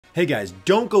Hey guys,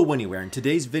 don't go anywhere. In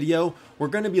today's video, we're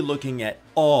going to be looking at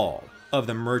all of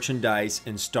the merchandise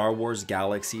in Star Wars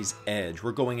Galaxy's Edge.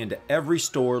 We're going into every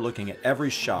store, looking at every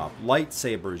shop,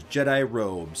 lightsabers, Jedi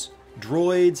robes,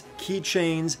 droids,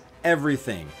 keychains,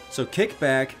 everything. So kick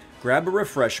back, grab a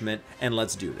refreshment, and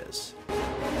let's do this.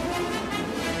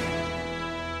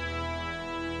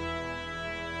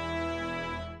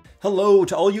 Hello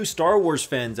to all you Star Wars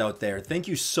fans out there. Thank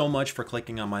you so much for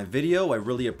clicking on my video. I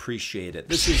really appreciate it.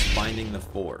 This is Finding the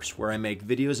Force, where I make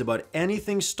videos about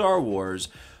anything Star Wars,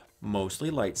 mostly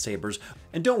lightsabers.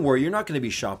 And don't worry, you're not going to be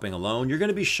shopping alone. You're going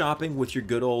to be shopping with your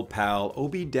good old pal,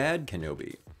 Obi-Dad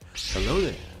Kenobi. Hello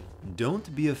there.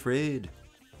 Don't be afraid.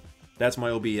 That's my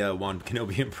Obi-Wan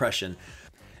Kenobi impression.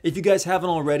 If you guys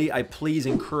haven't already, I please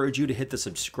encourage you to hit the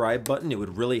subscribe button. It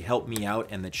would really help me out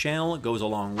and the channel. It goes a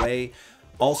long way.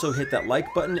 Also hit that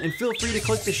like button and feel free to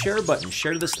click the share button.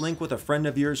 Share this link with a friend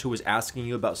of yours who was asking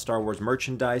you about Star Wars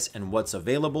merchandise and what's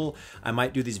available. I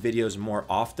might do these videos more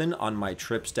often on my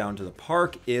trips down to the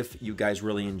park if you guys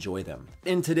really enjoy them.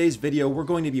 In today's video, we're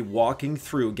going to be walking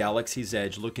through Galaxy's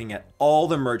Edge looking at all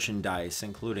the merchandise,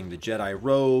 including the Jedi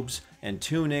robes and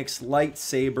tunics,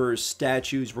 lightsabers,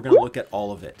 statues. We're going to look at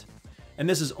all of it. And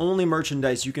this is only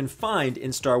merchandise you can find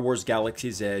in Star Wars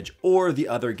Galaxy's Edge or the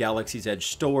other Galaxy's Edge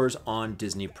stores on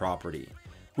Disney property.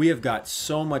 We have got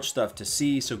so much stuff to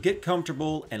see, so get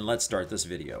comfortable and let's start this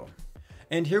video.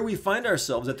 And here we find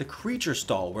ourselves at the creature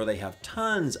stall where they have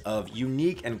tons of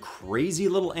unique and crazy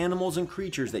little animals and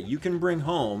creatures that you can bring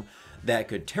home that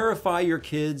could terrify your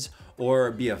kids or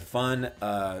be a fun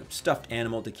stuffed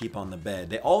animal to keep on the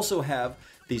bed. They also have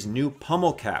these new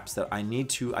pummel caps that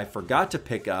I forgot to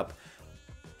pick up.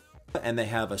 And they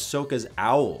have Ahsoka's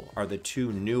owl are the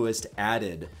two newest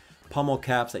added pummel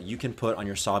caps that you can put on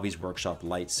your Savi's Workshop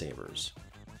lightsabers.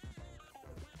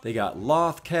 They got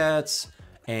Lothcats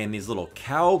and these little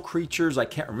cow creatures. I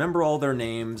can't remember all their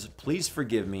names. Please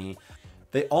forgive me.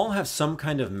 They all have some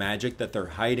kind of magic that they're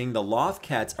hiding. The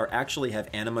Lothcats actually have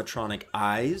animatronic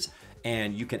eyes,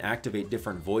 and you can activate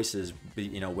different voices,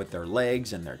 with their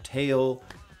legs and their tail.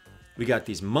 We got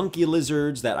these monkey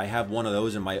lizards that I have one of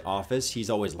those in my office. He's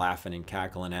always laughing and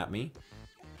cackling at me.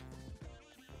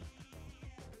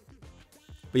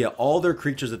 But yeah, all their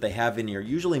creatures that they have in here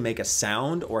usually make a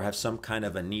sound or have some kind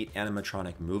of a neat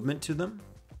animatronic movement to them.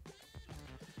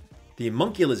 The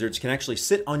monkey lizards can actually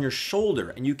sit on your shoulder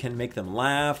and you can make them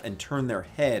laugh and turn their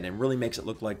head and really makes it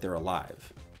look like they're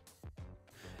alive.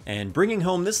 And bringing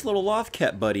home this little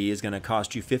Lothcat buddy is going to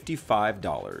cost you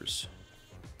 $55.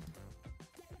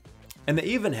 And they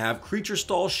even have creature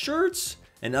stall shirts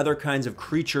and other kinds of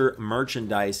creature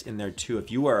merchandise in there too. If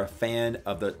you are a fan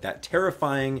of that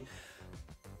terrifying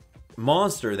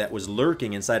monster that was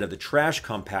lurking inside of the trash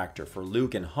compactor for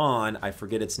Luke and Han, I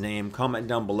forget its name, comment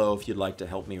down below if you'd like to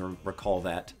help me recall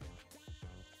that.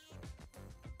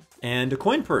 And a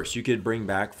coin purse you could bring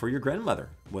back for your grandmother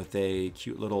with a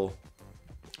cute little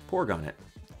porg on it.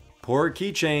 Porg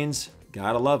keychains,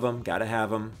 gotta love them, gotta have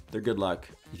them. They're good luck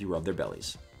if you rub their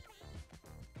bellies.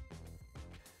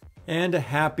 And a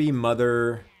happy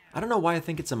mother. I don't know why I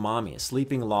think it's a mommy, a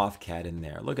sleeping Lothcat in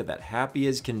there. Look at that, happy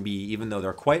as can be, even though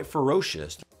they're quite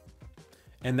ferocious.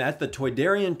 And at the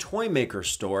Toydarian Toymaker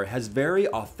store has very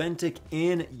authentic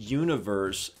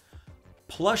in-universe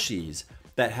plushies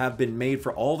that have been made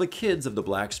for all the kids of the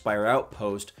Black Spire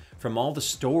Outpost from all the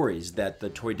stories that the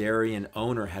Toydarian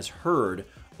owner has heard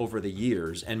over the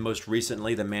years. And most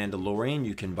recently, the Mandalorian,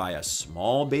 you can buy a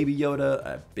small Baby Yoda,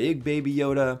 a big Baby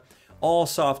Yoda, all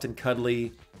soft and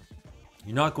cuddly.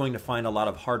 You're not going to find a lot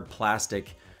of hard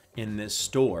plastic in this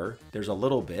store. There's a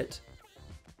little bit.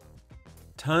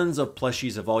 Tons of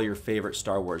plushies of all your favorite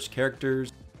Star Wars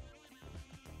characters.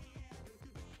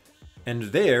 And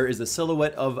there is the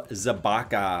silhouette of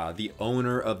Zabaka, the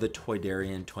owner of the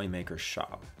Toydarian Toymaker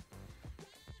shop.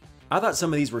 I thought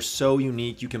some of these were so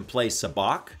unique. You can play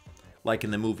Sabak, like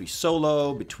in the movie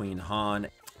Solo, between Han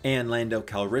and Lando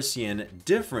Calrissian,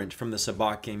 different from the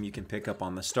Sabak game you can pick up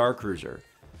on the Starcruiser.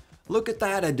 Look at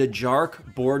that, a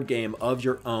Dejark board game of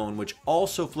your own, which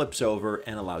also flips over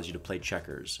and allows you to play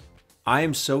checkers. I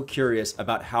am so curious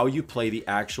about how you play the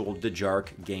actual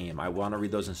Dejark game. I want to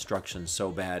read those instructions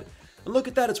so bad. And look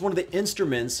at that, it's one of the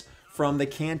instruments from the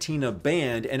Cantina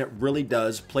band, and it really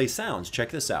does play sounds.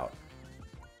 Check this out.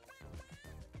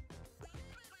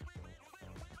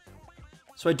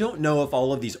 So I don't know if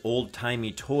all of these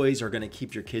old-timey toys are going to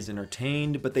keep your kids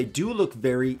entertained, but they do look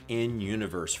very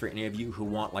in-universe for any of you who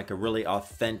want like a really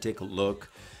authentic look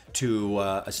to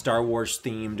a Star Wars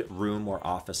themed room or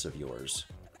office of yours.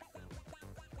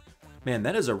 Man,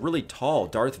 that is a really tall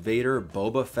Darth Vader,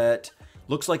 Boba Fett,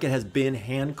 Looks like it has been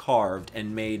hand carved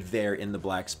and made there in the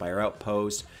Black Spire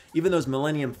Outpost. Even those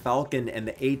Millennium Falcon and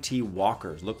the AT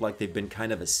Walkers look like they've been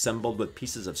kind of assembled with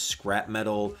pieces of scrap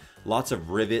metal. Lots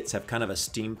of rivets, have kind of a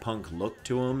steampunk look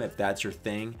to them, if that's your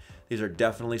thing. These are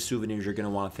definitely souvenirs you're going to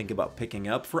want to think about picking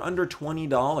up for under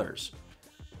 $20.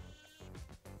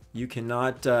 You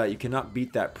cannot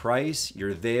beat that price.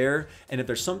 You're there. And if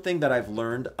there's something that I've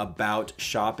learned about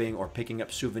shopping or picking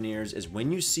up souvenirs is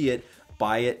when you see it,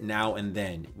 buy it now and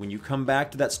then. When you come back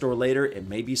to that store later, it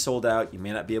may be sold out. You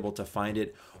may not be able to find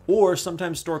it. Or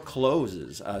sometimes store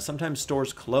closes. Sometimes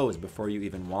stores close before you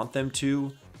even want them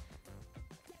to.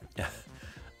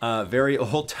 Very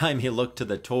old-timey look to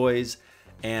the toys.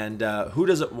 And who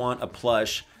doesn't want a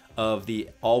plush of the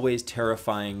always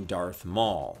terrifying Darth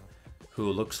Maul,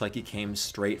 who looks like he came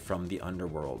straight from the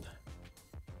underworld?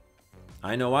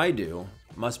 I know I do.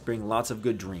 Must bring lots of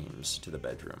good dreams to the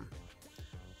bedroom.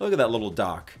 Look at that little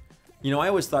Dok. You know, I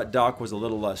always thought Dok was a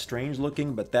little strange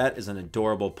looking, but that is an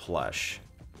adorable plush.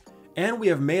 And we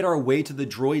have made our way to the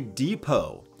Droid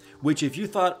Depot, which if you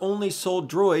thought only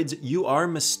sold droids, you are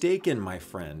mistaken, my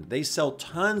friend. They sell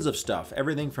tons of stuff,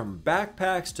 everything from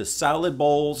backpacks to salad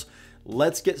bowls.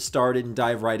 Let's get started and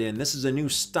dive right in. This is a new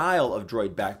style of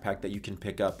droid backpack that you can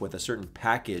pick up with a certain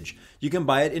package. You can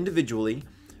buy it individually,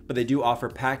 but they do offer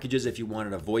packages if you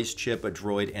wanted a voice chip, a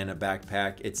droid, and a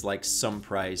backpack. It's like some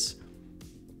price.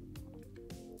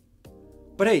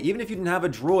 But hey, even if you didn't have a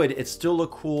droid, it's still a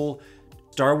cool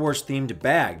Star Wars themed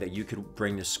bag that you could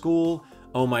bring to school.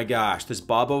 Oh my gosh, this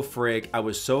Bobo Frig, I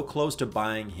was so close to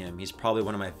buying him. He's probably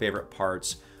one of my favorite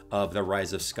parts of The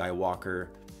Rise of Skywalker.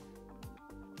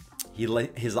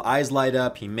 His eyes light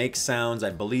up, he makes sounds,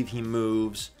 I believe he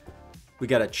moves. We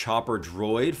got a chopper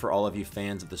droid for all of you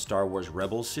fans of the Star Wars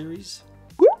Rebels series.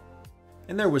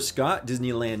 And there was Scott,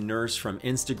 Disneyland Nurse from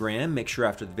Instagram. Make sure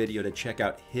after the video to check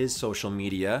out his social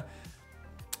media.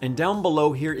 And down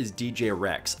below here is DJ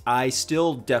Rex. I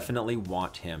still definitely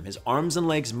want him. His arms and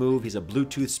legs move, he's a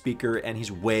Bluetooth speaker, and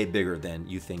he's way bigger than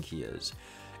you think he is.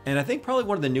 And I think probably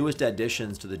one of the newest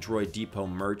additions to the Droid Depot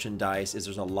merchandise is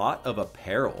there's a lot of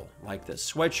apparel, like the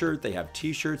sweatshirt, they have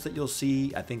t-shirts that you'll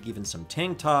see, I think even some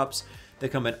tank tops. They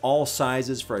come in all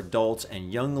sizes for adults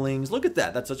and younglings. Look at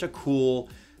that, that's such a cool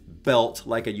belt,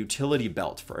 like a utility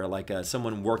belt for like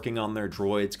someone working on their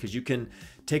droids, because you can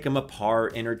take them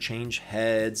apart, interchange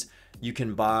heads. You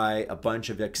can buy a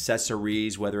bunch of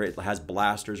accessories, whether it has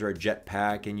blasters or a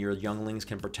jetpack, and your younglings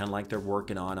can pretend like they're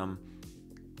working on them.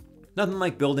 Nothing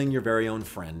like building your very own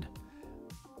friend.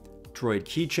 Droid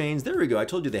keychains, there we go. I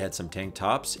told you they had some tank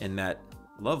tops in that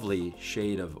lovely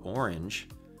shade of orange.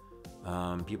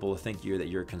 People will think that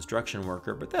you're a construction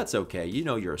worker, but that's okay. You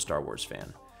know you're a Star Wars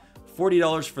fan.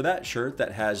 $40 for that shirt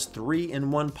that has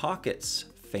 3-in-1 pockets.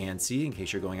 Fancy, in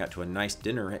case you're going out to a nice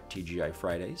dinner at TGI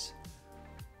Fridays.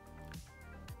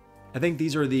 I think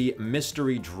these are the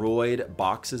mystery droid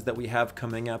boxes that we have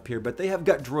coming up here, but they have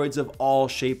got droids of all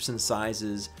shapes and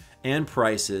sizes and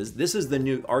prices. This is the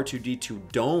new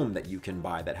R2-D2 dome that you can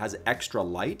buy that has extra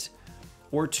light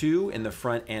or two in the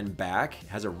front and back. It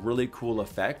has a really cool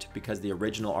effect because the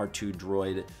original R2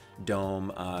 droid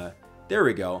dome, there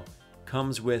we go,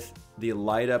 comes with the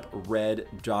light up red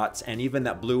dots, and even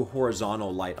that blue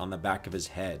horizontal light on the back of his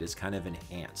head is kind of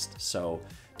enhanced. So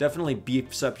definitely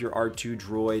beefs up your R2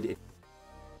 droid.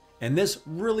 And this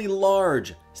really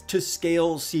large to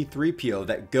scale C-3PO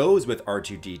that goes with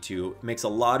R2-D2 makes a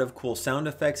lot of cool sound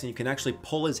effects, and you can actually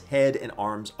pull his head and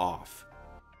arms off.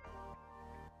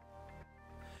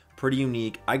 Pretty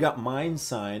unique. I got mine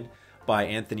signed by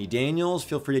Anthony Daniels.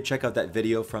 Feel free to check out that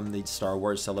video from the Star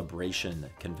Wars Celebration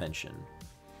convention.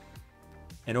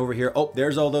 And over here, oh,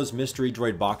 there's all those mystery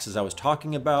droid boxes I was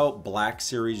talking about. Black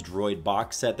Series droid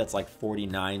box set, that's like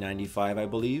 $49.95, I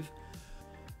believe.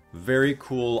 Very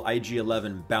cool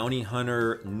IG-11 Bounty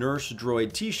Hunter Nurse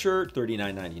Droid t-shirt,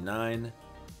 $39.99.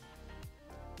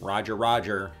 Roger,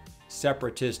 Roger.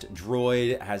 Separatist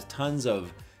droid has tons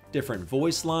of different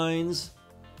voice lines.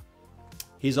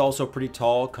 He's also pretty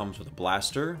tall, comes with a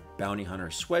blaster. Bounty Hunter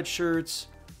sweatshirts.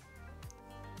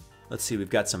 Let's see, we've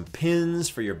got some pins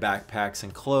for your backpacks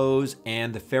and clothes,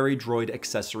 and the Fairy Droid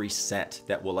accessory set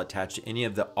that will attach to any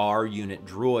of the R unit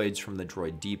droids from the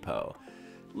Droid Depot.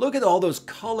 Look at all those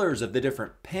colors of the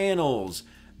different panels.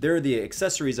 They're the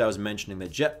accessories I was mentioning, the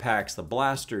jetpacks, the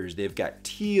blasters. They've got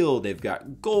teal, they've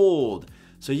got gold.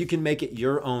 So you can make it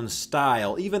your own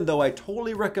style, even though I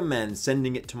totally recommend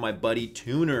sending it to my buddy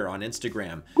Tuner on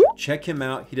Instagram. Check him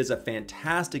out. He does a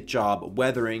fantastic job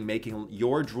weathering, making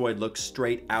your droid look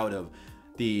straight out of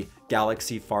the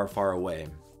galaxy far, far away.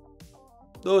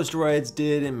 Those droids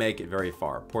didn't make it very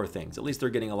far. Poor things. At least they're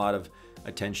getting a lot of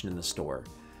attention in the store.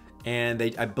 And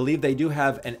I believe they do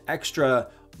have an extra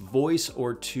voice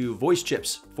or two voice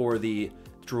chips for the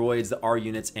droids, the R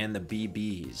units, and the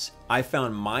BBs. I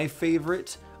found my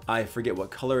favorite. I forget what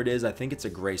color it is. I think it's a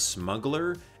gray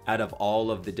smuggler out of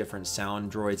all of the different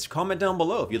sound droids. Comment down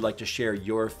below if you'd like to share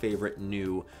your favorite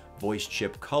new voice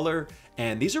chip color.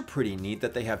 And these are pretty neat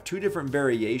that they have two different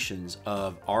variations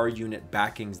of R unit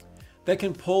backings that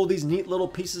can pull these neat little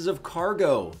pieces of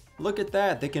cargo. Look at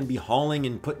that. They can be hauling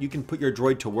and you can put your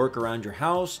droid to work around your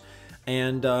house,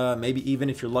 and maybe even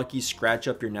if you're lucky, scratch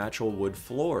up your natural wood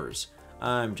floors.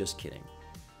 I'm just kidding.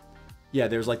 Yeah,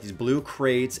 there's like these blue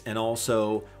crates, and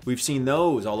also we've seen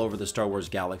those all over the Star Wars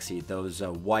galaxy. Those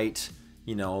white,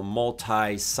 you know,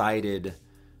 multi-sided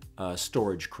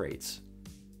storage crates.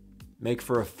 Make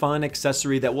for a fun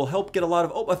accessory that will help get a lot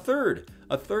of, a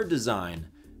third design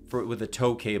with a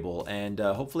tow cable, and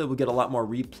hopefully we'll get a lot more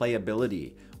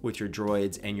replayability with your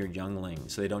droids and your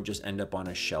younglings so they don't just end up on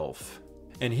a shelf.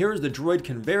 And here's the droid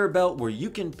conveyor belt where you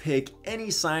can pick any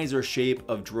size or shape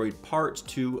of droid parts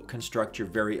to construct your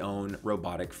very own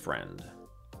robotic friend.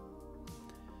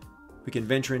 We can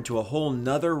venture into a whole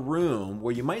nother room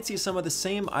where you might see some of the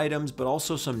same items but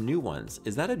also some new ones.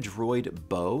 Is that a droid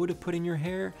bow to put in your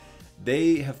hair?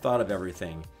 They have thought of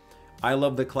everything. I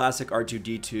love the classic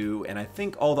R2-D2, and I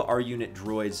think all the R-Unit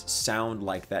droids sound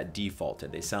like that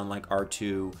defaulted. They sound like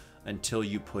R2 until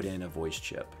you put in a voice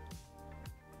chip.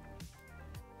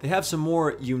 They have some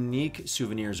more unique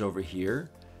souvenirs over here.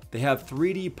 They have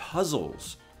 3D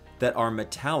puzzles that are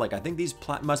metallic. I think these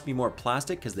must be more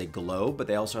plastic because they glow, but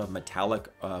they also have metallic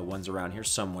ones around here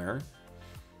somewhere.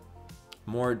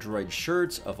 More droid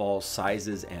shirts of all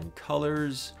sizes and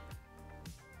colors.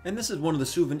 And this is one of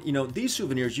the these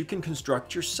souvenirs you can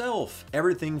construct yourself.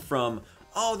 Everything from,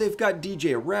 they've got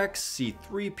DJ Rex,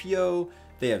 C-3PO,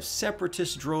 they have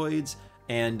separatist droids,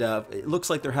 and it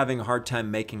looks like they're having a hard time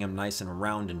making them nice and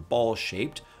round and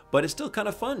ball-shaped, but it's still kind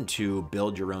of fun to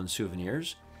build your own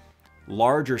souvenirs.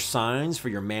 Larger signs for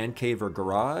your man cave or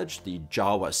garage, the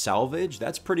Jawa salvage,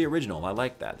 that's pretty original. I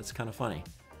like that, that's kind of funny.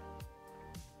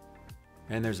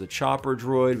 And there's the chopper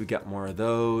droid, we got more of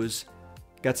those.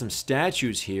 Got some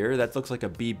statues here. That looks like a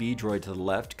BB droid to the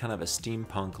left, kind of a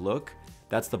steampunk look.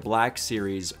 That's the Black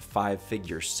Series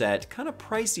 5-figure set. Kind of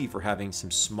pricey for having some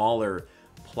smaller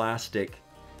plastic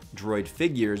droid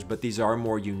figures, but these are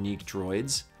more unique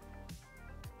droids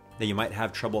that you might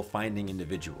have trouble finding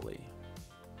individually.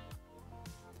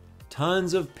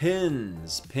 Tons of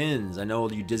pins. I know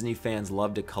you Disney fans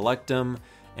love to collect them.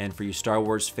 And for you Star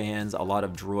Wars fans, a lot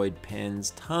of droid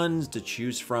pins, tons to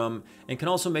choose from, and can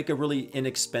also make a really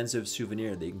inexpensive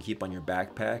souvenir that you can keep on your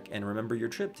backpack and remember your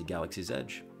trip to Galaxy's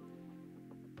Edge.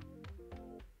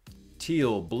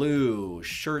 Teal, blue,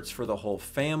 shirts for the whole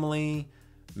family,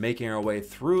 making our way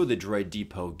through the Droid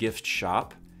Depot gift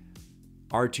shop.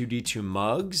 R2-D2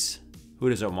 mugs, who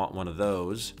doesn't want one of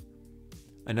those?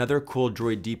 Another cool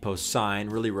Droid Depot sign,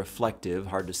 really reflective,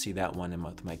 hard to see that one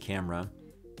with my camera.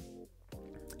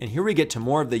 And here we get to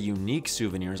more of the unique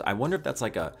souvenirs. I wonder if that's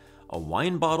like a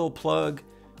wine bottle plug.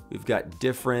 We've got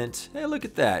different, hey, look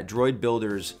at that. Droid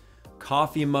Builders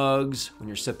coffee mugs when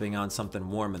you're sipping on something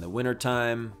warm in the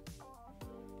wintertime.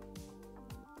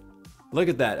 Look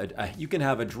at that. You can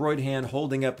have a droid hand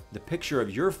holding up the picture of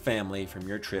your family from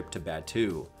your trip to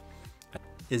Batuu.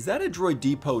 Is that a Droid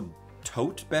Depot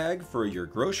tote bag for your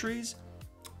groceries?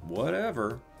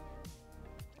 Whatever.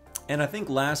 And I think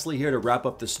lastly here to wrap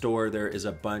up the store, there is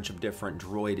a bunch of different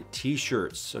droid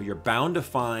t-shirts. So you're bound to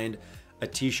find a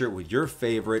t-shirt with your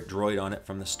favorite droid on it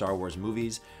from the Star Wars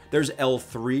movies. There's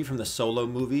L3 from the Solo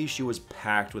movie. She was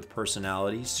packed with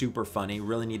personality, super funny,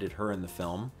 really needed her in the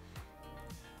film.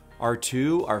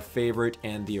 R2, our favorite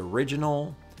and the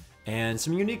original, and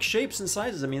some unique shapes and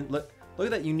sizes. I mean, look at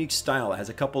that unique style. It has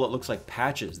a couple that looks like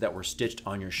patches that were stitched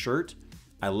on your shirt.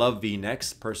 I love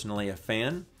V-necks, personally a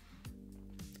fan.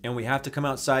 And we have to come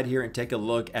outside here and take a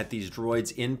look at these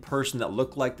droids in person that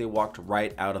look like they walked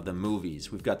right out of the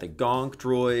movies. We've got the Gonk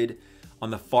droid on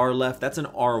the far left. That's an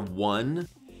R1.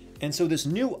 And so this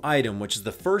new item, which is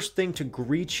the first thing to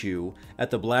greet you at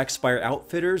the Black Spire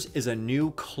Outfitters, is a new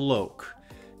cloak.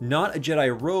 Not a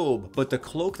Jedi robe, but the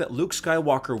cloak that Luke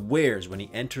Skywalker wears when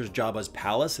he enters Jabba's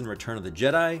palace in Return of the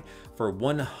Jedi for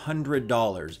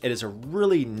 $100. It is a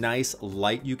really nice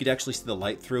light. You could actually see the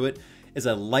light through it. Is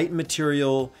a light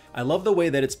material. I love the way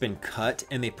that it's been cut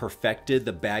and they perfected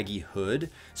the baggy hood.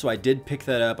 So I did pick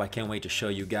that up. I can't wait to show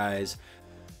you guys.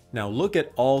 Now look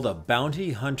at all the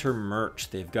Bounty Hunter merch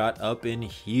they've got up in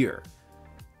here.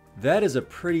 That is a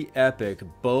pretty epic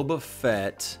Boba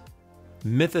Fett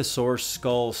Mythosaur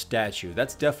skull statue.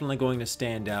 That's definitely going to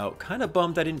stand out. Kind of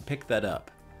bummed I didn't pick that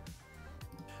up.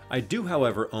 I do,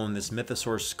 however, own this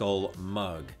Mythosaur skull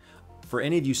mug. For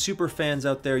any of you super fans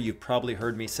out there, you've probably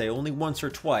heard me say only once or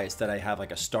twice that I have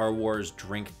like a Star Wars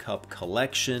drink cup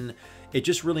collection. It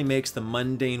just really makes the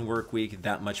mundane work week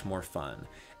that much more fun.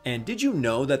 And did you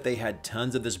know that they had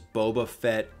tons of this Boba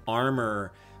Fett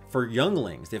armor for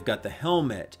younglings? They've got the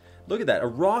helmet. Look at that. A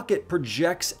rocket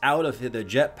projects out of the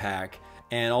jetpack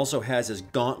and also has his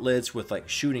gauntlets with like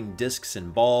shooting discs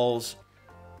and balls.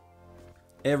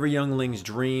 Every youngling's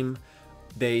dream.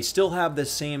 They still have the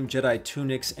same Jedi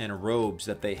tunics and robes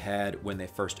that they had when they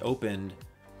first opened,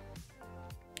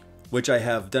 which I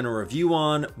have done a review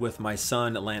on with my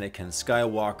son, Anakin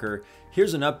Skywalker.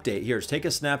 Here's an update. Here's take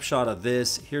a snapshot of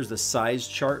this. Here's the size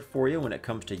chart for you when it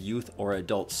comes to youth or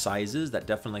adult sizes. That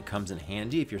definitely comes in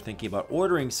handy if you're thinking about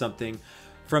ordering something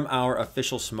from our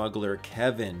official smuggler,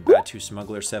 Kevin, Batu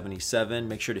Smuggler 77.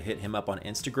 Make sure to hit him up on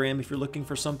Instagram if you're looking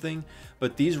for something.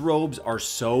 But these robes are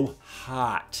so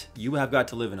hot. You have got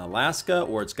to live in Alaska,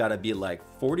 or it's got to be like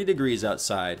 40 degrees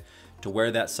outside to wear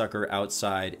that sucker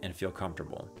outside and feel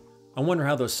comfortable. I wonder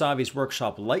how those Savi's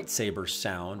Workshop lightsabers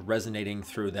sound resonating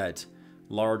through that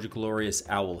large, glorious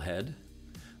owl head.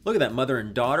 Look at that, mother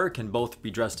and daughter can both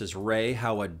be dressed as Rey.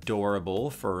 How adorable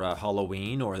for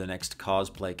Halloween or the next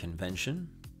cosplay convention.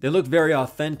 They look very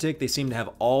authentic. They seem to have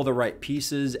all the right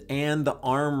pieces and the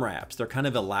arm wraps. They're kind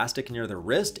of elastic near the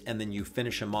wrist, and then you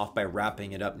finish them off by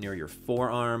wrapping it up near your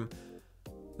forearm.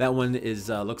 That one is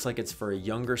looks like it's for a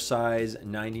younger size,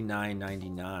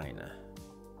 $99.99.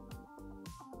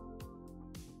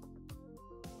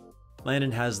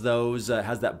 Landon has those,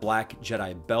 has that black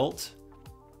Jedi belt.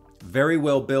 Very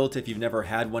well built if you've never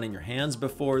had one in your hands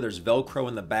before. There's Velcro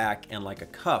in the back and like a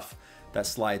cuff that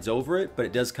slides over it, but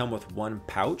it does come with one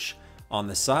pouch on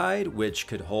the side, which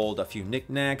could hold a few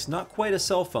knickknacks. Not quite a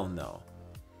cell phone though.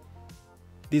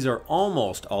 These are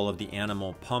almost all of the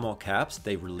animal pommel caps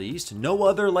they released. No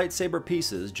other lightsaber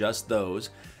pieces, just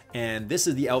those. And this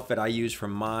is the outfit I use for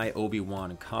my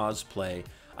Obi-Wan cosplay.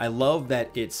 I love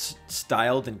that it's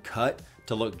styled and cut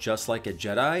to look just like a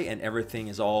Jedi, and everything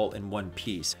is all in one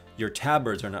piece. Your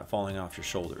tabards are not falling off your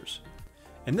shoulders.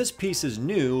 And this piece is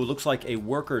new, looks like a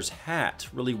worker's hat,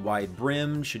 really wide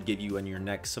brimmed, should give you in your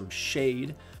neck some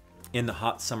shade in the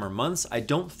hot summer months. I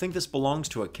don't think this belongs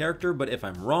to a character, but if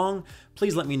I'm wrong,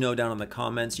 please let me know down in the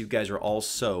comments. You guys are all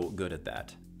so good at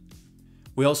that.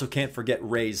 We also can't forget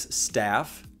Rey's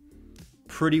staff.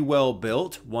 Pretty well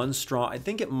built, one strong. I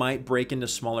think it might break into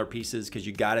smaller pieces because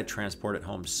you got to transport it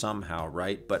home somehow,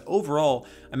 right? But overall,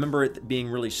 I remember it being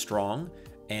really strong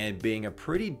and being a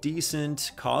pretty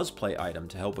decent cosplay item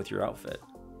to help with your outfit.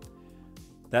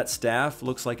 That staff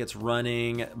looks like it's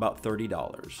running about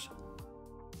 $30.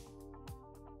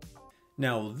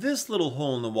 Now, this little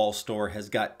hole-in-the-wall store has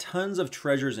got tons of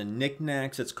treasures and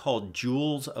knickknacks. It's called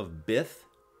Jewels of Bith.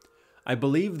 I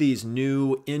believe these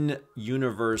new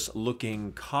in-universe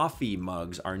looking coffee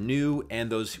mugs are new,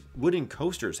 and those wooden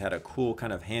coasters had a cool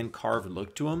kind of hand-carved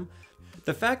look to them.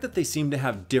 The fact that they seem to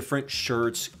have different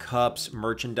shirts, cups,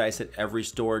 merchandise at every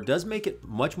store does make it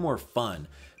much more fun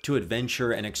to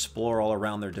adventure and explore all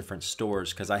around their different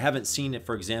stores, because I haven't seen it,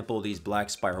 for example, these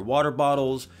black Spire water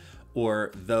bottles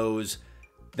or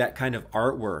that kind of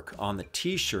artwork on the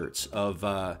t-shirts of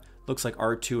looks like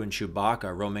R2 and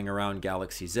Chewbacca roaming around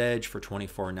Galaxy's Edge for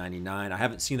 $24.99. I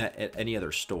haven't seen that at any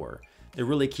other store. They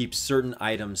really keep certain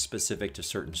items specific to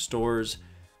certain stores.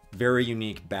 Very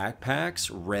unique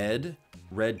backpacks,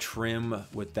 red trim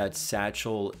with that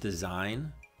satchel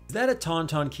design. Is that a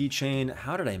Tauntaun keychain?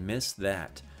 How did I miss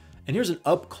that? And here's an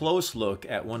up-close look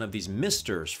at one of these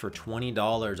misters for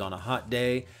 $20 on a hot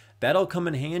day. That'll come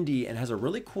in handy and has a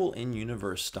really cool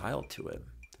in-universe style to it.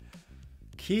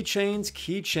 Keychains.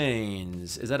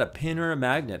 Is that a pin or a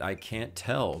magnet? I can't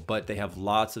tell, but they have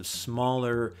lots of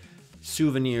smaller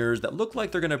souvenirs that look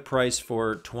like they're gonna price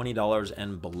for $20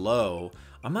 and below.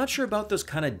 I'm not sure about those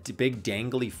kind of big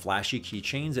dangly flashy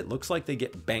keychains. It looks like they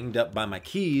get banged up by my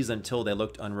keys until they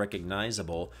looked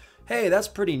unrecognizable. Hey, that's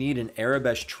pretty neat, an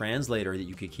Arabesh translator that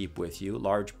you could keep with you.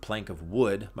 Large plank of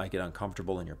wood, might get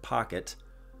uncomfortable in your pocket.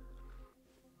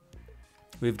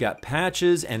 We've got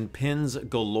patches and pins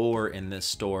galore in this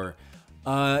store.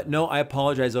 No, I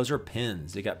apologize, those are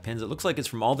pins. They got pins, it looks like it's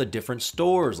from all the different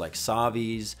stores like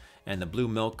Savi's and the Blue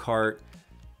Milk Cart.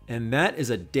 And that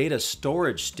is a data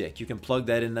storage stick. You can plug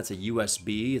that in, that's a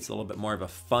USB. It's a little bit more of a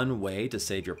fun way to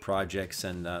save your projects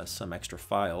and some extra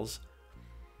files.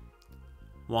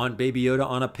 Want Baby Yoda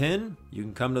on a pin? You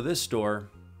can come to this store.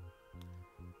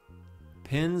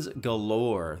 Pins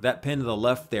galore. That pin to the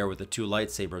left there with the two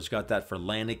lightsabers, got that for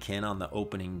Lanakin on the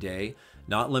opening day.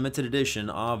 Not limited edition,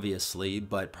 obviously,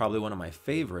 but probably one of my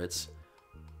favorites.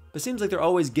 It seems like they're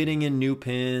always getting in new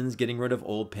pins, getting rid of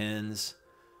old pins.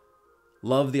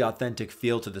 Love the authentic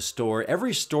feel to the store.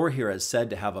 Every store here is said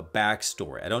to have a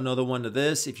backstory. I don't know the one to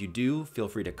this. If you do, feel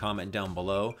free to comment down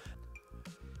below.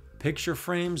 Picture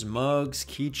frames, mugs,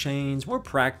 keychains, more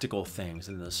practical things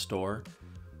in this store.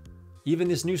 Even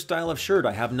this new style of shirt,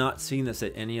 I have not seen this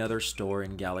at any other store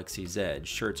in Galaxy's Edge.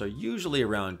 Shirts are usually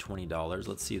around $20.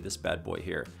 Let's see this bad boy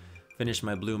here. Finished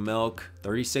my blue milk,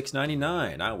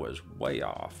 $36.99. I was way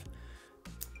off.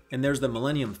 And there's the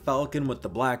Millennium Falcon with the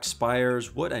black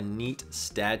spires. What a neat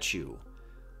statue.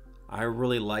 I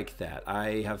really like that.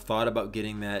 I have thought about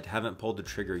getting that, haven't pulled the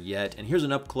trigger yet. And here's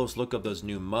an up-close look of those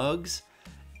new mugs.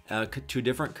 Two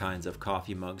different kinds of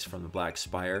coffee mugs from the Black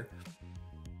Spire.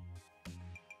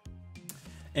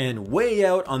 And way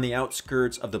out on the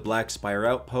outskirts of the Black Spire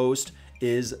outpost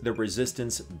is the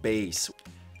Resistance base.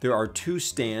 There are two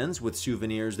stands with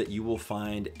souvenirs that you will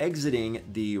find exiting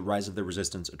the Rise of the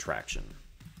Resistance attraction.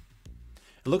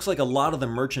 It looks like a lot of the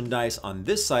merchandise on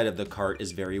this side of the cart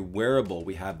is very wearable.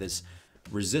 We have this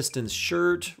Resistance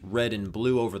shirt, red and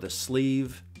blue over the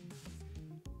sleeve.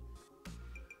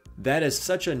 That is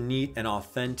such a neat and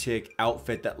authentic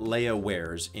outfit that Leia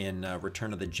wears in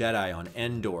Return of the Jedi on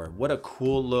Endor. What a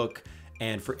cool look.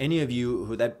 And for any of you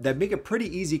who that make a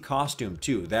pretty easy costume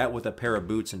too. That with a pair of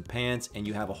boots and pants, and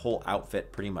you have a whole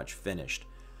outfit pretty much finished.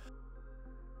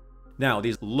 Now,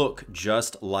 these look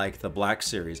just like the Black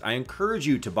Series. I encourage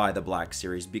you to buy the Black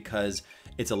Series because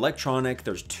it's electronic,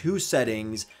 there's two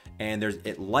settings, and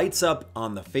it lights up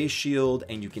on the face shield,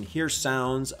 and you can hear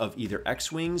sounds of either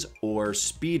X-Wings or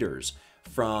speeders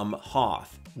from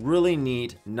Hoth. Really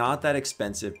neat, not that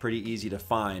expensive, pretty easy to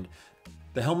find.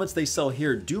 The helmets they sell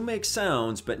here do make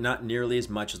sounds, but not nearly as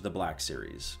much as the Black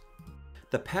Series.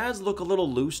 The pads look a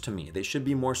little loose to me. They should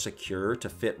be more secure to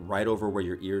fit right over where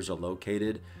your ears are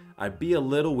located. I'd be a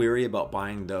little weary about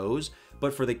buying those,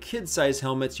 but for the kid-size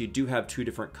helmets, you do have two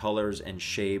different colors and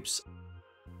shapes.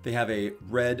 They have a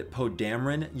red Poe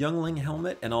Dameron Youngling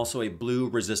helmet and also a blue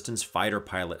Resistance Fighter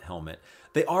Pilot helmet.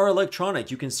 They are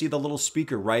electronic. You can see the little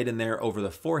speaker right in there over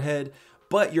the forehead,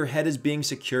 but your head is being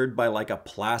secured by like a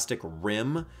plastic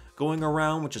rim going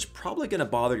around, which is probably going to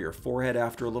bother your forehead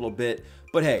after a little bit.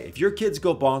 But hey, if your kids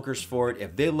go bonkers for it,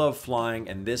 if they love flying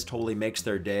and this totally makes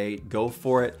their day, go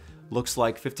for it. Looks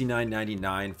like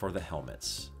 $59.99 for the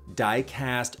helmets.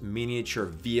 Die-cast miniature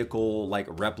vehicle-like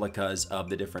replicas of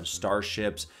the different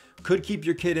starships could keep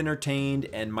your kid entertained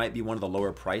and might be one of the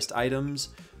lower priced items.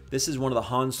 This is one of the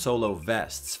Han Solo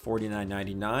vests,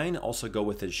 $49.99. Also go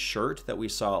with his shirt that we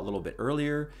saw a little bit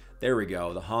earlier. There we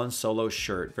go, the Han Solo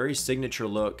shirt. Very signature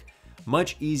look.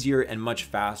 Much easier and much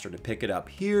faster to pick it up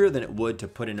here than it would to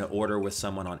put in an order with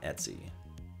someone on Etsy.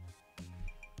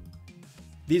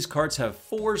 These carts have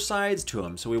 4 sides to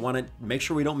them, so we want to make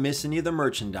sure we don't miss any of the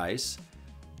merchandise.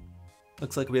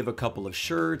 Looks like we have a couple of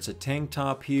shirts, a tank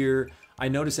top here. I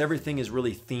notice everything is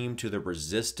really themed to the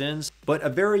Resistance, but a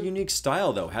very unique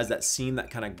style though. Has that seam that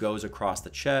kind of goes across the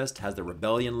chest, has the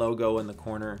Rebellion logo in the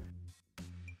corner.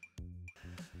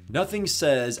 Nothing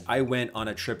says I went on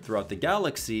a trip throughout the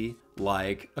galaxy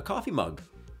like a coffee mug.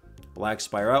 Black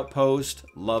Spire Outpost,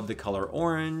 love the color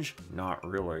orange, not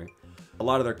really. A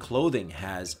lot of their clothing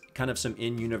has kind of some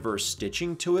in-universe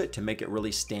stitching to it to make it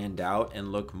really stand out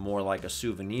and look more like a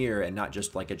souvenir and not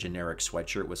just like a generic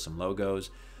sweatshirt with some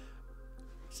logos.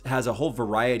 It has a whole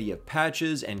variety of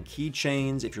patches and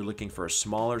keychains if you're looking for a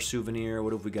smaller souvenir.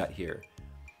 What have we got here?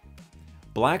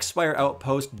 Black Spire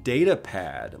Outpost data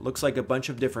pad. Looks like a bunch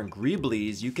of different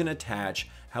greeblies you can attach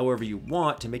however you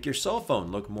want to make your cell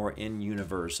phone look more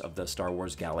in-universe of the Star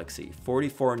Wars galaxy.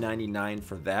 $44.99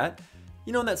 for that.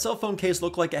 You know, and that cell phone case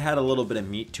looked like it had a little bit of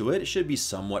meat to it. It should be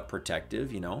somewhat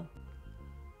protective, you know.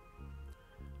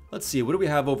 Let's see, what do we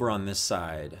have over on this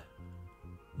side?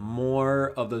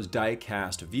 More of those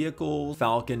die-cast vehicles,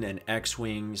 Falcon and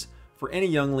X-Wings. For any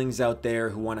younglings out there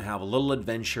who want to have a little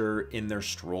adventure in their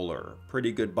stroller.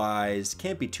 Pretty good buys,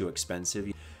 can't be too expensive.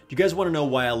 Do you guys want to know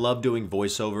why I love doing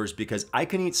voiceovers? Because I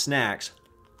can eat snacks.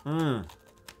 And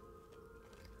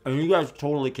you guys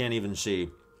totally can't even see.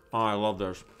 Oh, I love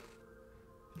this.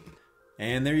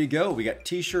 And there you go. We got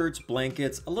t-shirts,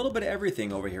 blankets, a little bit of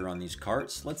everything over here on these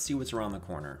carts. Let's see what's around the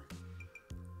corner.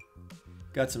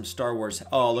 Got some Star Wars.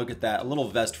 Oh, look at that. A little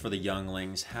vest for the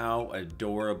younglings. How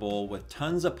adorable, with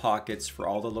tons of pockets for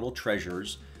all the little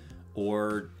treasures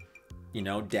or, you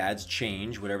know, dad's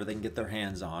change, whatever they can get their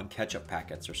hands on, ketchup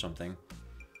packets or something.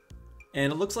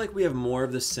 And it looks like we have more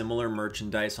of the similar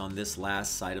merchandise on this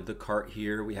last side of the cart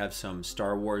here. We have some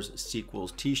Star Wars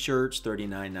sequels t-shirts,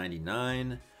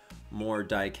 $39.99. More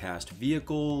die-cast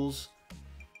vehicles.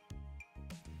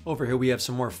 Over here we have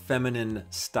some more feminine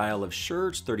style of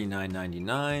shirts,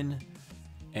 $39.99.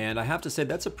 And I have to say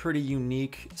that's a pretty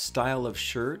unique style of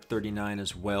shirt, $39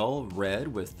 as well,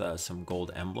 red with some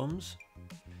gold emblems.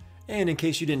 And in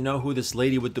case you didn't know who this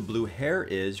lady with the blue hair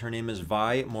is, her name is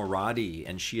Vi Moradi,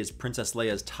 and she is Princess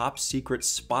Leia's top secret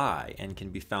spy and can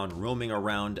be found roaming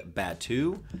around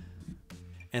Batuu.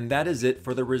 And that is it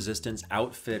for the Resistance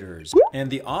Outfitters. And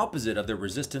the opposite of the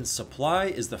Resistance Supply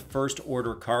is the First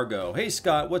Order Cargo. Hey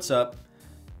Scott, what's up?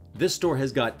 This store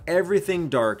has got everything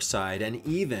dark side and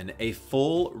even a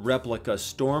full replica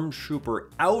Stormtrooper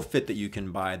outfit that you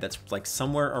can buy that's like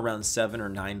somewhere around $7,000 or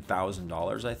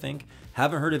 $9,000, I think.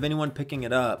 Haven't heard of anyone picking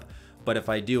it up, but if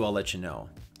I do, I'll let you know.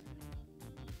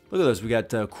 Look at those. We got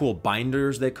cool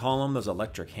binders, they call them, those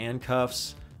electric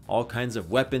handcuffs, all kinds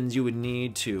of weapons you would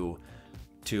need to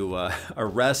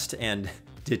arrest and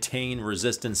detain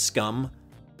Resistance scum.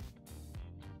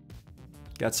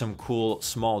 Got some cool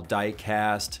small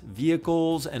die-cast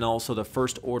vehicles and also the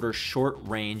First Order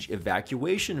short-range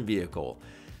evacuation vehicle.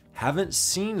 Haven't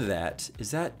seen that. Is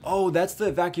that? Oh, that's the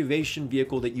evacuation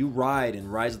vehicle that you ride in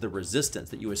Rise of the Resistance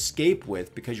that you escape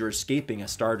with because you're escaping a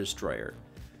Star Destroyer.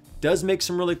 Does make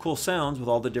some really cool sounds with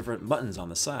all the different buttons on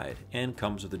the side and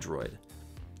comes with a droid.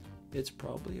 It's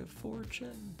probably a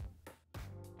fortune.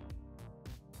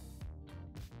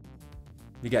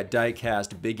 We got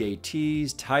die-cast Big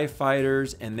ATs, TIE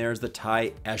Fighters, and there's the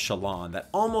TIE Echelon that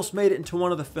almost made it into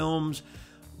one of the films,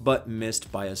 but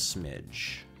missed by a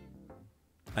smidge.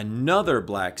 Another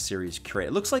Black Series crate.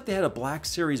 It looks like they had a Black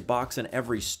Series box in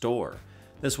every store.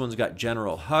 This one's got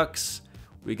General Hux,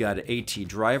 we got an AT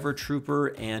Driver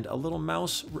Trooper, and a little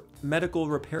mouse medical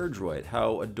repair droid.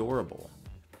 How adorable.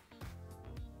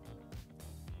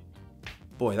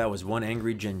 Boy, that was one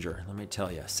angry ginger, let me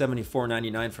tell you.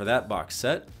 $74.99 for that box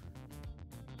set.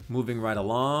 Moving right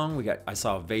along, I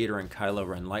saw Vader and Kylo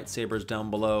Ren lightsabers down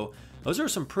below. Those are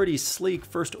some pretty sleek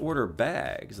First Order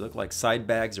bags. They look like side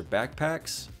bags or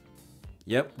backpacks.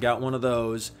 Yep, got one of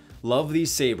those. Love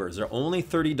these sabers. They're only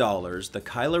 $30. The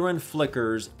Kylo Ren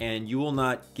flickers, and you will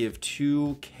not give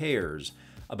two cares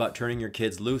about turning your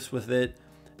kids loose with it.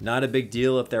 Not a big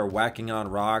deal if they're whacking on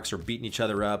rocks or beating each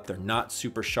other up. They're not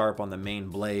super sharp on the main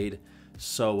blade.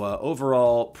 So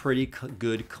overall, pretty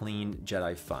good, clean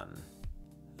Jedi fun.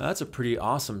 That's a pretty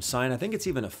awesome sign. I think it's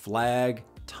even a flag.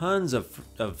 Tons of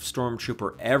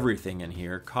Stormtrooper everything in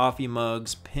here. Coffee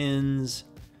mugs, pins.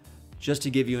 Just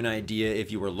to give you an idea,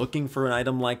 if you were looking for an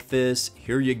item like this,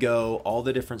 here you go. All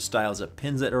the different styles of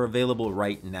pins that are available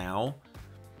right now.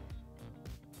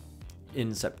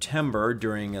 In September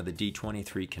during the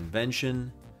D23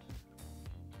 convention.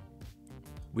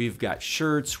 We've got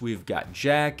shirts, we've got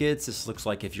jackets. This looks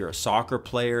like if you're a soccer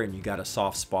player and you got a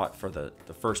soft spot for the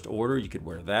First Order, you could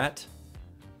wear that.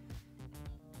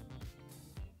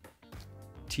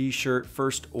 T-shirt,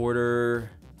 First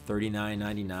Order,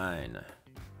 $39.99.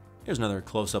 Here's another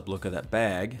close-up look of that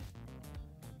bag.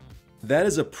 That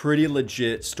is a pretty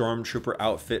legit Stormtrooper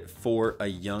outfit for a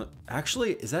young...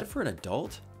 Actually, is that for an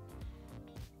adult?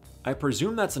 I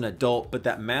presume that's an adult, but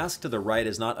that mask to the right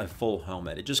is not a full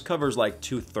helmet. It just covers like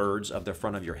 2/3 of the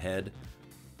front of your head.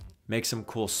 Makes some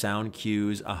cool sound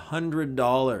cues.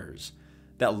 $100.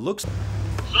 That looks...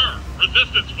 Sir,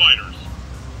 Resistance fighters!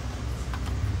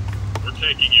 We're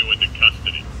taking you into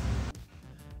custody.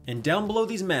 And down below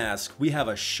these masks, we have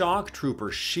a Shock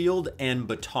Trooper shield and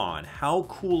baton. How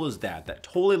cool is that? That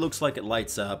totally looks like it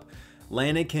lights up.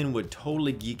 Lanakin would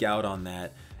totally geek out on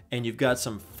that. And you've got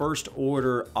some First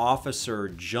Order officer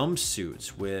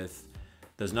jumpsuits with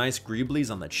those nice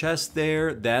greeblies on the chest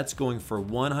there. That's going for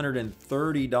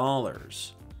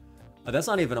 $130. That's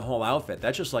not even a whole outfit.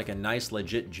 That's just like a nice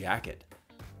legit jacket.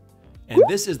 And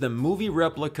this is the movie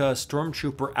replica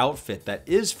Stormtrooper outfit that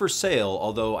is for sale,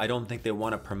 although I don't think they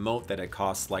want to promote that it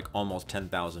costs like almost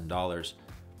 $10,000.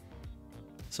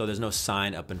 So there's no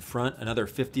sign up in front. Another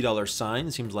 $50 sign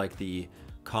seems like the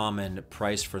common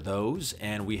price for those.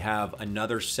 And we have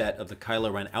another set of the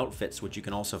Kylo Ren outfits, which you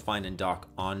can also find in Dok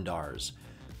Ondar's.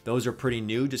 Those are pretty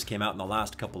new, just came out in the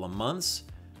last couple of months.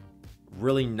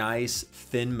 Really nice,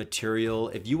 thin material.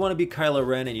 If you want to be Kylo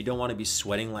Ren and you don't want to be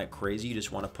sweating like crazy, you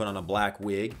just want to put on a black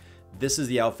wig, this is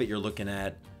the outfit you're looking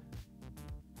at.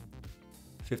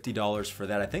 $50 for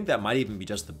that. I think that might even be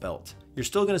just the belt. You're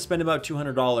still going to spend about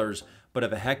 $200, but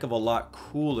of a heck of a lot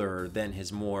cooler than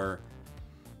his more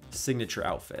signature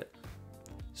outfit.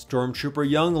 Stormtrooper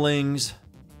younglings.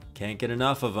 Can't get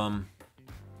enough of them.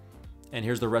 And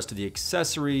here's the rest of the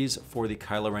accessories for the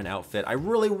Kylo Ren outfit. I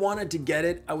really wanted to get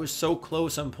it. I was so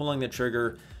close on pulling the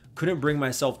trigger. Couldn't bring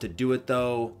myself to do it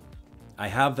though. I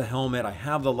have the helmet, I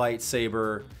have the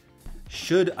lightsaber.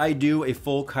 Should I do a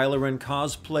full Kylo Ren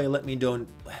cosplay? Let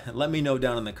me know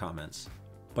down in the comments.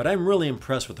 But I'm really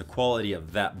impressed with the quality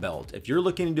of that belt. If you're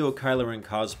looking to do a Kylo Ren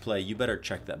cosplay, you better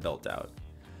check that belt out.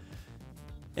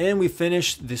 And we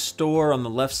finished the store on the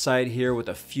left side here with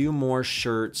a few more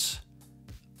shirts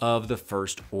of the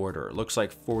First Order. Looks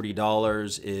like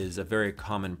 $40 is a very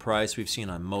common price we've seen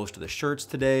on most of the shirts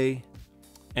today.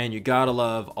 And you gotta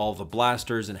love all the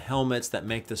blasters and helmets that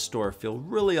make the store feel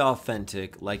really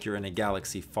authentic, like you're in a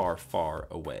galaxy far, far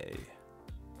away.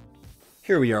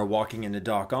 Here we are walking into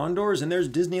Dok Ondar's, and there's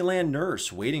Disneyland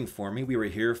Nurse waiting for me. We were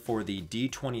here for the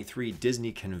D23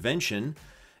 Disney convention,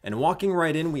 and walking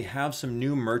right in, we have some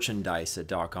new merchandise at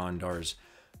Dok Ondar's.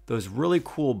 Those really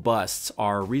cool busts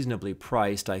are reasonably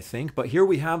priced, I think, but here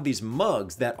we have these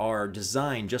mugs that are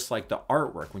designed just like the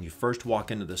artwork when you first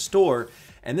walk into the store,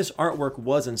 and this artwork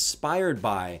was inspired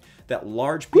by that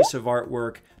large piece of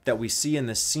artwork that we see in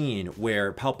the scene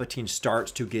where Palpatine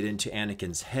starts to get into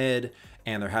Anakin's head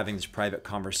and they're having this private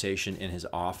conversation in his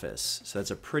office. So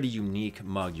that's a pretty unique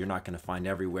mug you're not going to find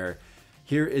everywhere.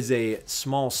 Here is a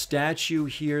small statue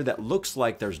here that looks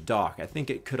like there's Dok. I think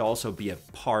it could also be a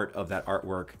part of that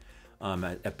artwork,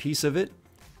 a piece of it.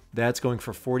 That's going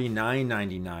for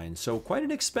 $49.99. So quite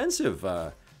an expensive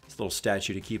little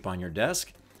statue to keep on your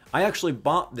desk. I actually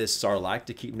bought this Sarlacc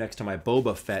to keep next to my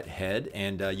Boba Fett head,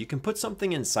 and you can put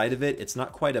something inside of it. It's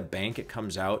not quite a bank, it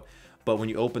comes out, but when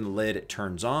you open the lid, it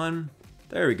turns on.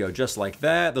 There we go, just like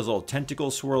that. Those little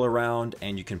tentacles swirl around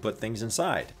and you can put things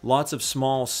inside. Lots of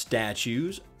small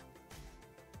statues.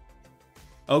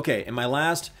 Okay, in my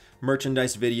last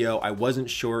merchandise video, I wasn't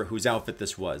sure whose outfit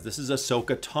this was. This is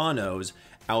Ahsoka Tano's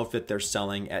outfit they're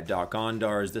selling at Dok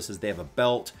Ondar's. They have a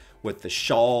belt with the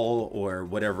shawl or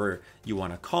whatever you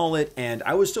want to call it. And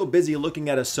I was so busy looking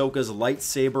at Ahsoka's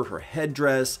lightsaber, her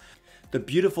headdress, the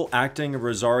beautiful acting of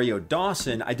Rosario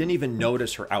Dawson, I didn't even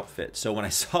notice her outfit. So when I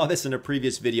saw this in a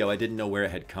previous video, I didn't know where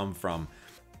it had come from.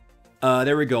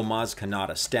 There we go, Maz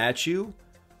Kanata statue,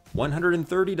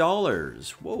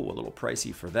 $130. Whoa, a little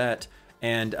pricey for that.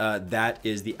 And that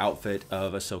is the outfit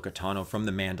of Ahsoka Tano from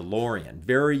The Mandalorian.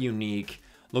 Very unique.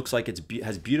 Looks like it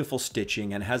has beautiful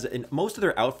stitching and most of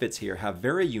their outfits here have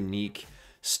very unique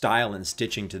style and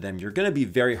stitching to them. You're going to be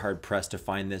very hard pressed to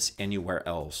find this anywhere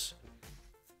else.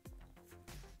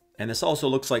 And this also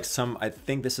looks like I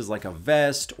think this is like a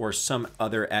vest or some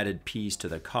other added piece to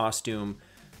the costume.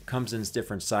 Comes in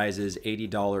different sizes,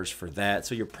 $80 for that.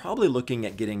 So you're probably looking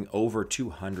at getting over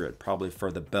 $200 probably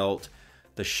for the belt,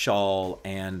 the shawl,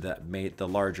 and the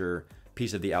larger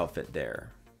piece of the outfit there.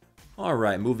 All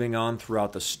right, moving on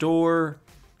throughout the store.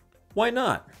 Why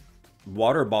not?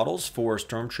 Water bottles for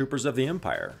Stormtroopers of the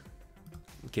Empire.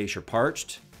 In case you're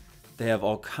parched. They have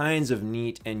all kinds of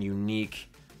neat and unique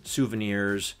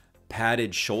souvenirs.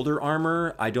 Padded shoulder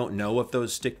armor. I don't know if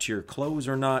those stick to your clothes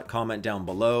or not. Comment down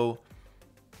below.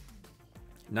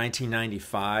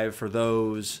 $19.95 for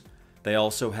those. They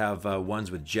also have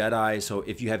ones with Jedi. So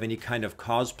if you have any kind of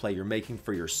cosplay you're making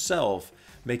for yourself,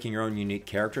 making your own unique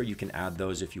character, you can add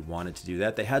those if you wanted to do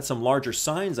that. They had some larger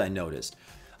signs I noticed.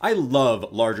 I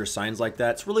love larger signs like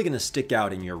that. It's really going to stick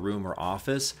out in your room or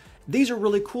office. These are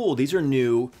really cool. These are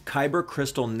new Kyber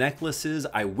crystal necklaces.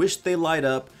 I wish they light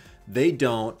up. They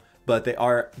don't. But they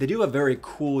do have a very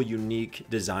cool, unique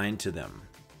design to them.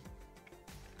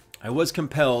 I was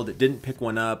compelled, didn't pick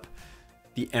one up.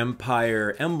 The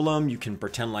Empire emblem, you can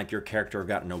pretend like your character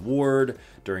got an award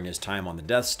during his time on the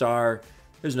Death Star.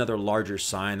 There's another larger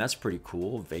sign, that's pretty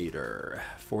cool. Vader,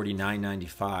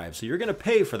 $49.95. So you're gonna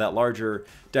pay for that larger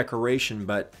decoration,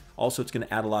 but also it's gonna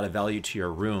add a lot of value to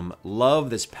your room.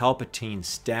 Love this Palpatine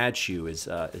statue, his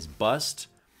bust.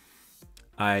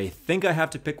 I think I have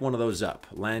to pick one of those up.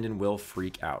 Landon will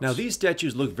freak out. Now these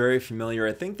statues look very familiar.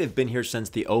 I think they've been here since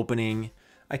the opening.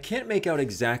 I can't make out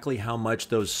exactly how much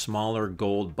those smaller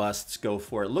gold busts go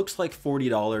for. It looks like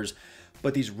 $40,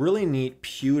 but these really neat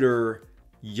pewter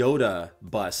Yoda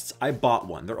busts, I bought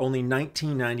one. They're only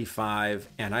 $19.95,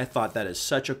 and I thought that is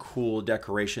such a cool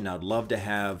decoration I'd love to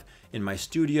have in my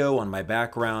studio on my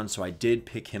background, so I did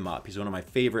pick him up. He's one of my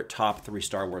favorite top 3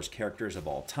 Star Wars characters of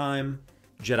all time.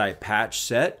 Jedi patch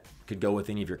set, could go with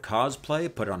any of your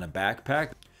cosplay, put it on a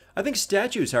backpack. I think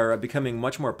statues are becoming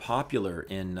much more popular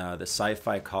in the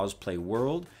sci-fi cosplay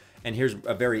world. And here's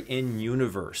a very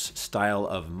in-universe style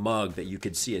of mug that you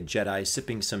could see a Jedi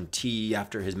sipping some tea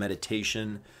after his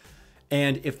meditation.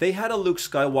 And if they had a Luke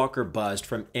Skywalker bust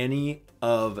from any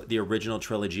of the original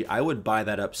trilogy, I would buy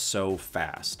that up so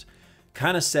fast.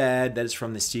 Kind of sad that it's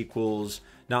from the sequels.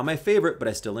 Not my favorite, but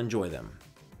I still enjoy them.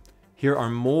 Here are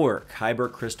more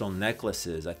Kyber crystal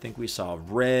necklaces. I think we saw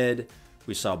red,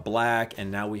 we saw black, and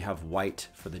now we have white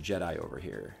for the Jedi over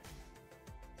here.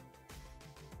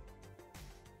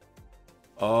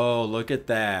 Oh, look at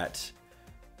that.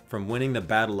 From winning the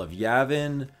Battle of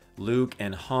Yavin, Luke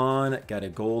and Han got a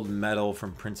gold medal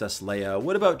from Princess Leia.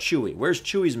 What about Chewie? Where's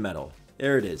Chewie's medal?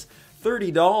 There it is.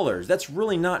 $30. That's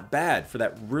really not bad for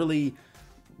that really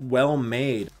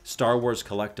well-made Star Wars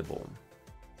collectible.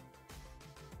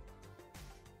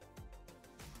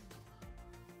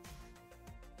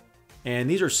 And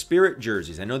these are Spirit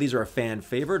jerseys. I know these are a fan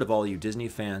favorite of all you Disney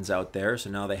fans out there.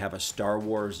 So now they have a Star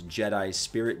Wars Jedi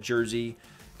Spirit jersey.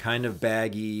 Kind of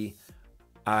baggy.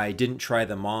 I didn't try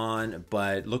them on,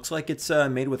 but looks like it's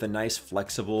made with a nice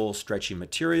flexible, stretchy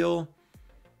material.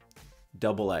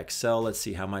 Double XL. Let's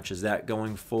see, how much is that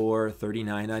going for?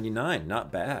 $39.99.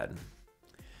 Not bad.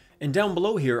 And down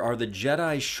below here are the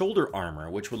Jedi shoulder armor,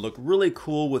 which would look really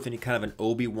cool with any kind of an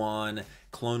Obi-Wan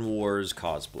Clone Wars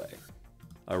cosplay.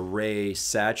 A Rey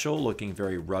satchel, looking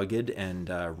very rugged and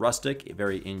rustic,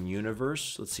 very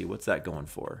in-universe. Let's see, what's that going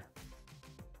for?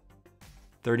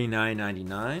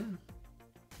 $39.99.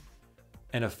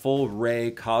 And a full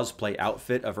Rey cosplay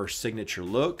outfit of her signature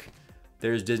look.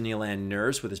 There's Disneyland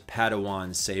Nurse with his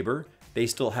Padawan saber. They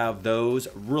still have those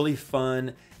really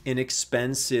fun,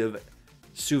 inexpensive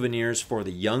souvenirs for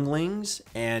the younglings.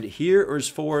 And here is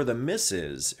for the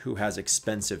missus, who has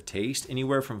expensive taste,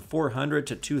 anywhere from $400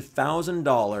 to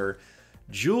 $2,000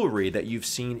 jewelry that you've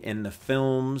seen in the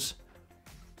films.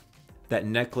 That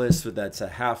necklace that's a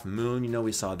half moon, you know,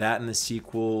 we saw that in the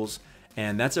sequels.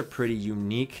 And that's a pretty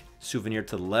unique souvenir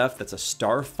to the left. That's a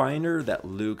Starfinder that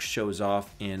Luke shows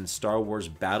off in Star Wars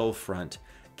Battlefront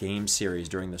game series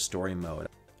during the story mode.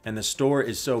 And the store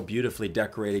is so beautifully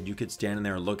decorated, you could stand in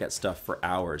there and look at stuff for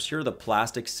hours. Here are the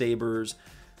plastic sabers,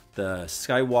 the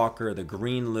Skywalker, the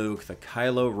green Luke, the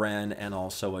Kylo Ren, and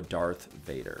also a Darth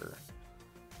Vader.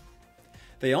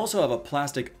 They also have a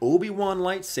plastic Obi-Wan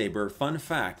lightsaber. Fun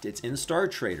fact, it's in Star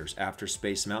Traders after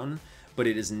Space Mountain, but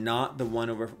it is not the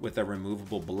one with a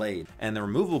removable blade. And the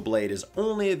removable blade is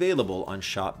only available on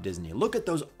Shop Disney. Look at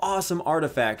those awesome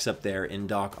artifacts up there in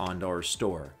Dok Ondar's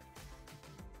store.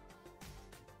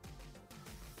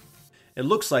 It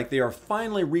looks like they are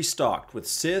finally restocked with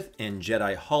Sith and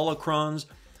Jedi holocrons,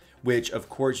 which of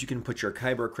course you can put your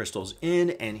Kyber crystals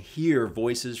in and hear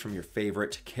voices from your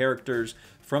favorite characters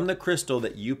from the crystal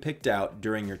that you picked out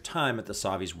during your time at the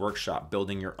Savi's workshop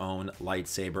building your own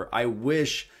lightsaber. I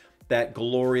wish that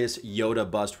glorious Yoda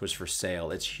bust was for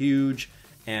sale. It's huge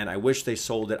and I wish they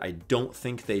sold it. I don't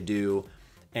think they do.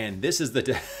 And this is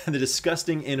the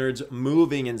disgusting innards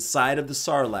moving inside of the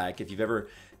Sarlacc, if you've ever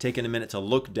taken a minute to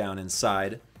look down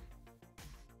inside.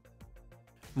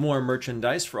 More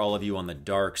merchandise for all of you on the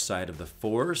dark side of the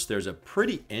Force. There's a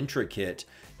pretty intricate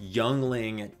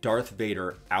youngling Darth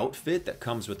Vader outfit that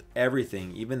comes with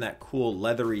everything, even that cool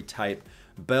leathery type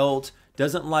belt.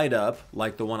 Doesn't light up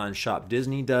like the one on Shop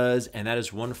Disney does, and that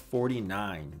is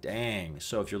 $149. Dang.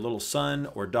 So if your little son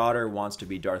or daughter wants to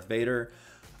be Darth Vader,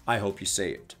 I hope you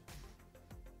saved.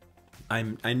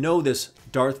 I know this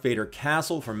Darth Vader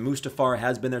castle from Mustafar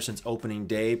has been there since opening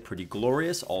day. Pretty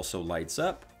glorious. Also lights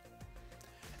up.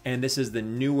 And this is the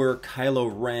newer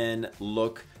Kylo Ren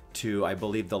look to, I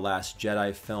believe, the Last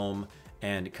Jedi film.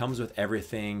 And it comes with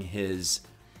everything. His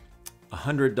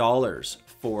 $100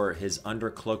 for his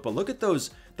undercloak. But look at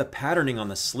those, the patterning on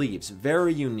the sleeves.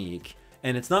 Very unique.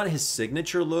 And it's not his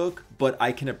signature look, but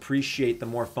I can appreciate the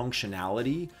more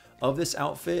functionality of this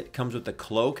outfit. Comes with the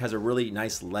cloak, has a really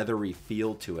nice leathery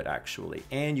feel to it actually.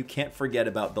 And you can't forget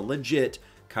about the legit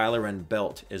Kylo Ren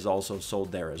belt is also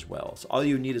sold there as well. So all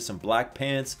you need is some black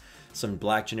pants, some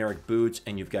black generic boots,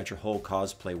 and you've got your whole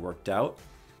cosplay worked out.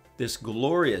 This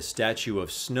glorious statue of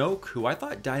Snoke, who I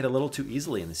thought died a little too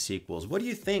easily in the sequels. What do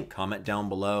you think? Comment down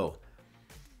below.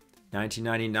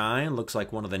 $19.99, looks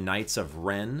like one of the Knights of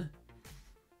Ren.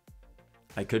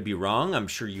 I could be wrong. I'm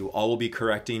sure you all will be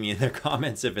correcting me in the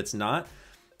comments if it's not,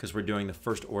 because we're doing the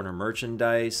First Order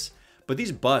merchandise. But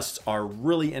these busts are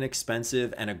really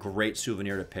inexpensive and a great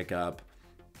souvenir to pick up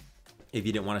if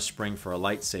you didn't want to spring for a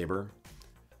lightsaber.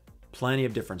 Plenty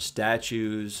of different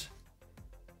statues.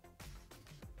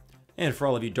 And for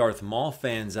all of you Darth Maul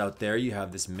fans out there, you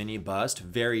have this mini bust,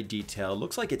 very detailed.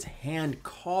 Looks like it's hand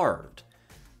carved.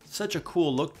 Such a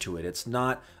cool look to it. It's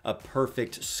not a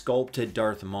perfect sculpted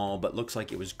Darth Maul, but looks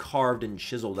like it was carved and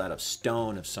chiseled out of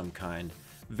stone of some kind.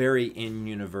 Very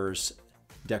in-universe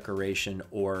decoration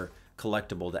or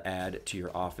collectible to add to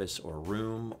your office or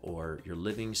room or your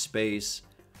living space.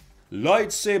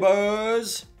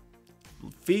 Lightsabers!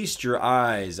 feast your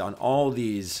eyes on all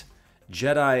these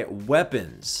Jedi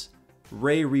weapons.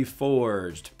 Rey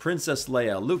Reforged, Princess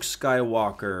Leia, Luke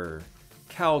Skywalker,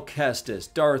 Cal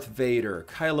Kestis, Darth Vader,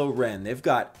 Kylo Ren. They've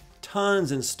got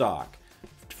tons in stock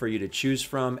for you to choose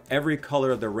from. Every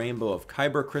color of the rainbow of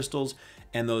Kyber crystals,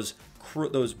 and those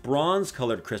bronze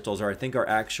colored crystals I think are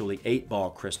actually 8-ball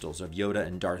crystals of Yoda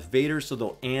and Darth Vader, so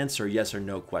they'll answer yes or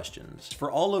no questions.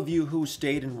 For all of you who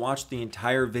stayed and watched the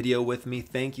entire video with me,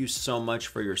 thank you so much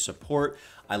for your support.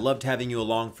 I loved having you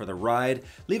along for the ride.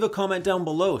 Leave a comment down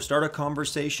below, start a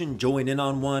conversation, join in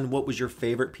on one. What was your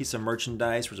favorite piece of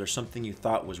merchandise? Was there something you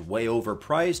thought was way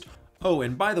overpriced? Oh,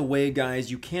 and by the way,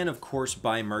 guys, you can, of course,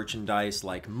 buy merchandise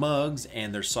like mugs,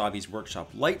 and there's Savi's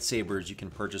Workshop lightsabers you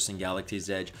can purchase in Galaxy's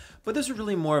Edge, but this is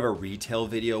really more of a retail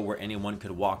video where anyone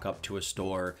could walk up to a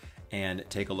store and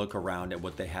take a look around at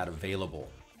what they had available.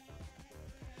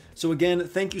 So again,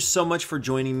 thank you so much for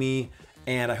joining me,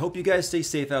 and I hope you guys stay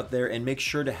safe out there and make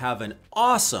sure to have an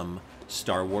awesome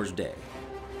Star Wars day.